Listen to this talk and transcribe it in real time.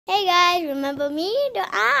Hey guys, remember me?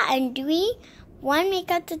 I'm doing one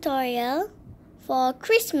makeup tutorial for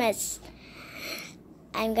Christmas.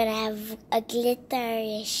 I'm gonna have a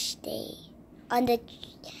glitterish day. On the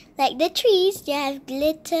trees, they have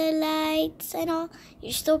glitter lights and all.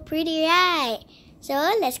 You're so pretty, right? So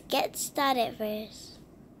let's get started first.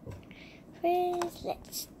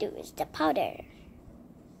 Let's do is the powder.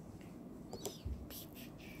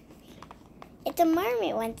 It's a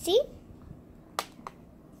mermaid one, see?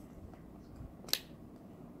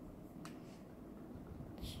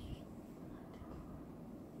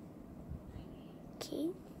 Okay.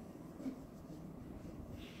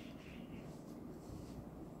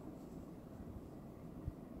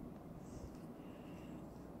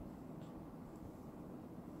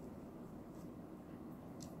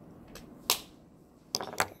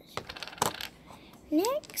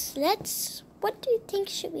 Next, what do you think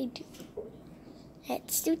should we do?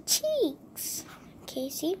 Let's do cheeks. Okay,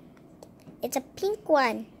 see? It's a pink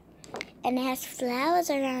one. And it has flowers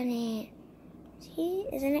around it. See?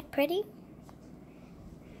 Isn't it pretty?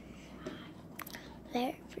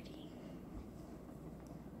 Very pretty.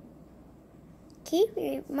 Okay,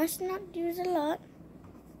 we must not use a lot.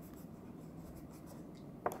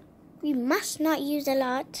 We must not use a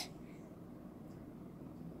lot.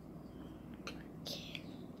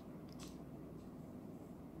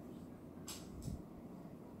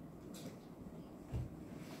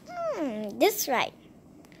 This right.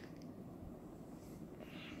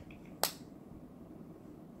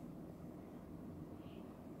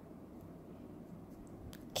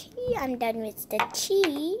 Okay, I'm done with the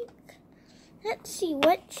cheek. Let's see,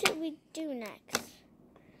 what should we do next?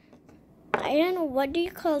 I don't know, what do you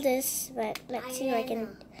call this? But let's see if I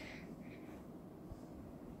can.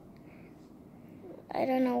 I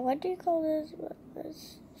don't know, what do you call this?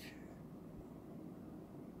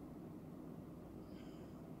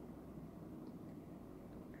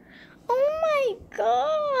 Oh my god,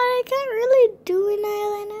 I can't really do an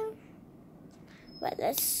eyeliner. But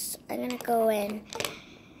I'm gonna go and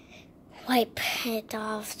wipe it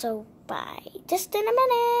off. So bye. Just in a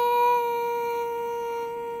minute.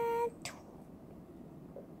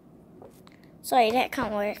 Sorry, that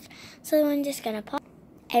can't work. So I'm just gonna pause.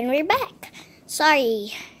 And we're back.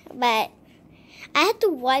 Sorry, but I had to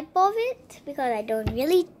wipe off it because I don't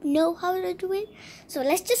really know how to do it. So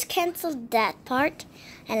let's just cancel that part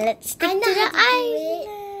and let's stick to the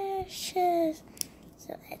eyelashes.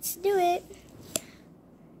 So let's do it.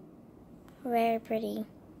 Very pretty.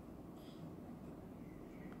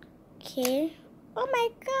 Okay. Oh my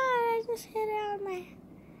god, I just hit it on my.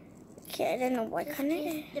 Okay, I don't know what kind it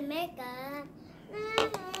is. The makeup.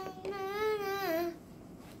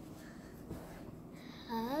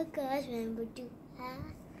 Oh gosh, remember to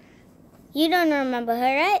have. You don't remember her,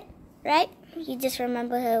 right? Right? You just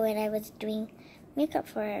remember her when I was doing makeup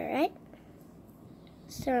for her, right?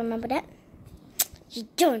 Still remember that? You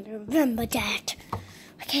don't remember that.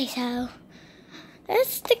 Okay, so let's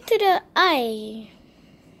stick to the eye.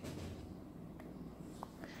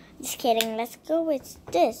 Just kidding. Let's go with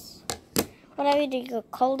this. Whatever you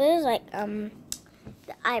call this, like the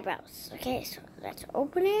eyebrows. Okay, so let's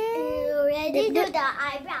open it. You ready to do the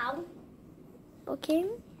eyebrow? Okay.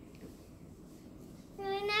 No.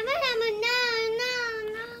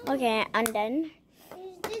 Okay, I'm done.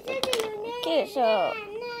 Okay, so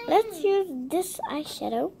let's use this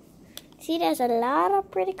eyeshadow. See, there's a lot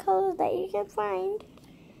of pretty colors that you can find.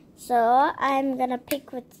 So I'm gonna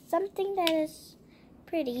pick with something that is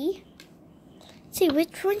pretty. See,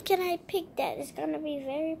 which one can I pick that is gonna be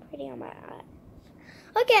very pretty on my eyes?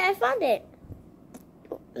 Okay, I found it.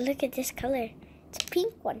 Look at this color. It's a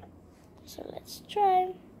pink one. So let's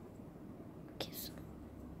try. Okay, so.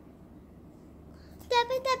 Step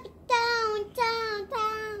it down.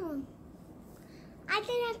 I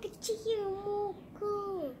think I could see you more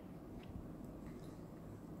cool.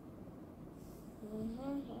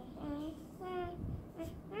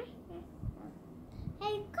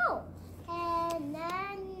 Hey, go.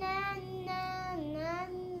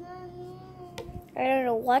 I don't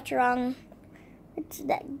know what's wrong. It's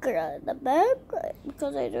that girl in the back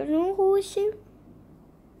because I don't know who is she.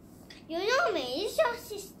 You know me, it's your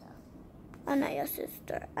sister. I'm not your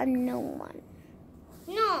sister. I'm no one.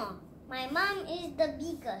 No, my mom is the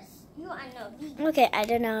biggest. You are not big. Okay, I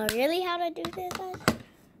don't know really how to do this.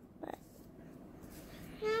 But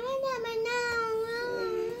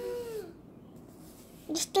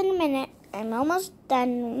just in a minute. I'm almost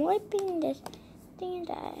done wiping this thing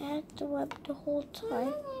that I have to wipe the whole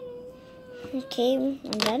time. Okay,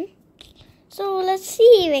 I'm done. So let's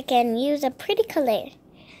see if we can use a pretty color.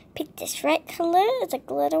 pick this red color. It's a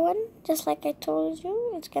glitter one, just like I told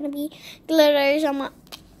you. It's gonna be glitters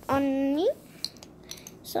on me.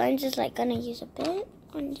 So I'm just like gonna use a bit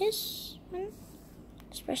on this one.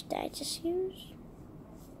 This brush that I just used.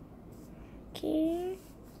 Okay.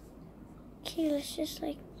 Okay, let's just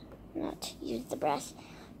like not use the brush.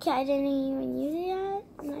 Okay, I didn't even use it yet.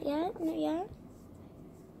 Not yet, not yet.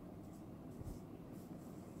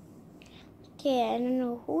 Okay, I don't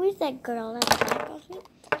know who is that girl at the back of me.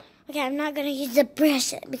 Okay, I'm not gonna use the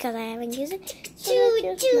brush because I haven't used it. So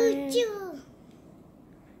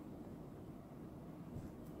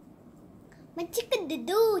my chicken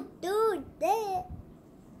do there.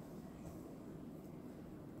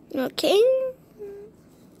 Okay.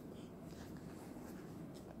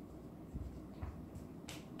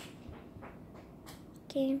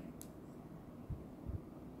 Okay.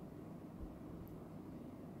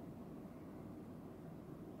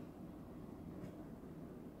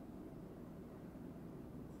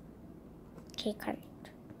 Okay, correct.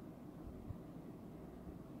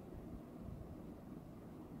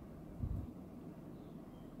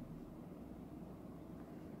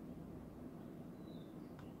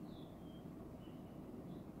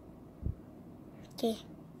 Okay.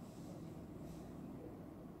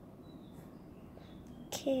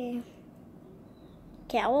 Okay.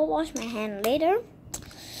 Okay, I will wash my hand later.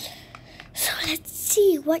 So let's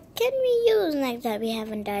see, what can we use next that we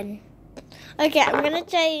haven't done? Okay, I'm gonna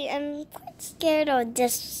try. I'm quite scared of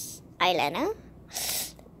this eyeliner.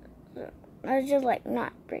 I'll just like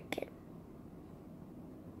not break it.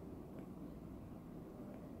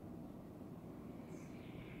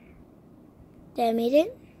 Did I made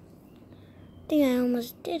it? I think I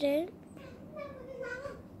almost did it.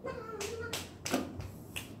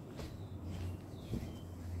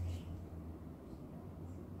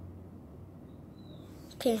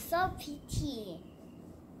 Okay. So pretty.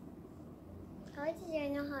 How did you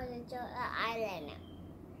know how to draw an eyeliner?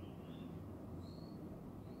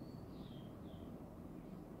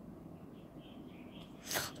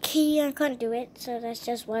 Okay, I can't do it, so let's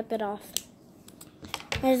just wipe it off.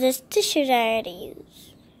 There's this tissue that I already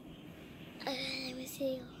used. Let me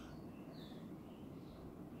see.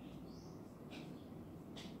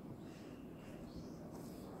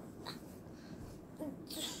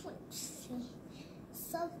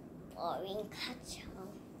 So boring, Kacho.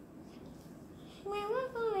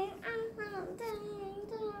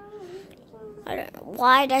 I don't know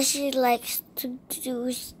why does she like to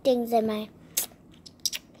do things in my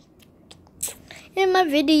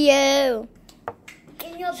video.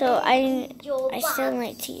 So I still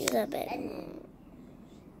like to use a bit.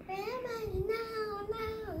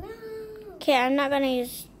 Okay, I'm not gonna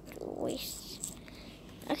use waste.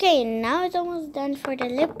 Okay, now it's almost done for the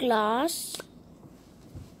lip gloss.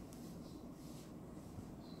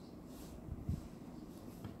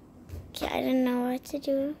 Okay, I don't know what to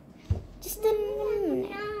do. Just a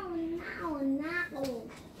minute. No.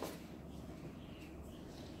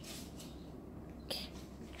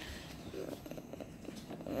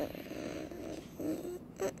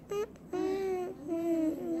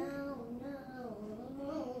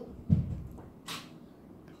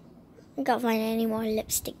 I can't find any more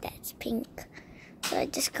lipstick that's pink. So I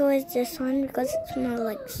just go with this one because it smells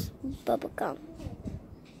like bubble gum.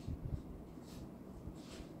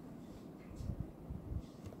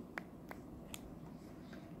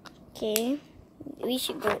 Okay, we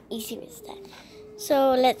should go easy with that.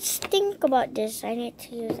 So let's think about this. I need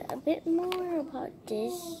to use a bit more about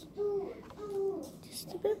this.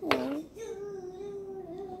 Just a bit more.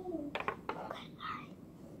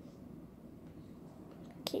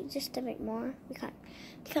 Okay, just a bit more. We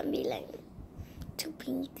can't be like too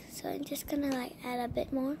pink. So I'm just gonna like add a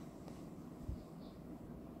bit more.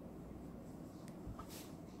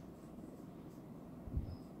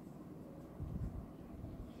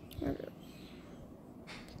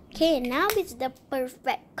 Okay, now it's the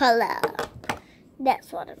perfect color.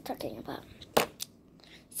 That's what I'm talking about.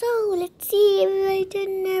 So let's see if I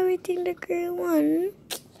did everything the correct one.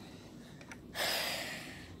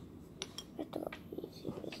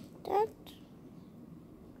 Easy with that.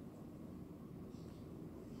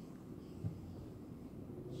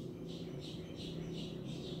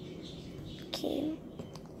 Okay.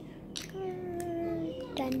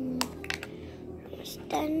 Done. It's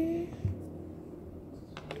done.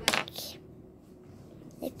 Okay.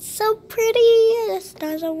 It's so pretty. This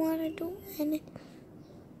doesn't want to do anything.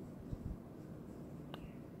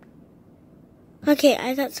 Okay,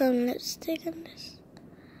 I got some lipstick on this.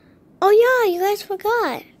 Oh yeah, you guys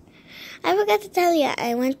forgot. I forgot to tell you.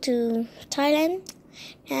 I went to Thailand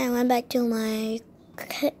and I went back to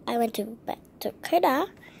Kedah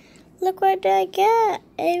look what I got.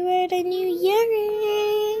 I wear a new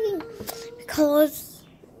earring. Because,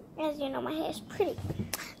 as you know, my hair is pretty.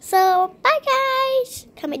 So, bye guys.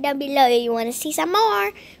 Comment down below if you want to see some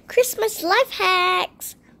more Christmas life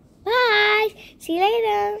hacks. Bye. See you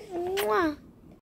later. Mwah.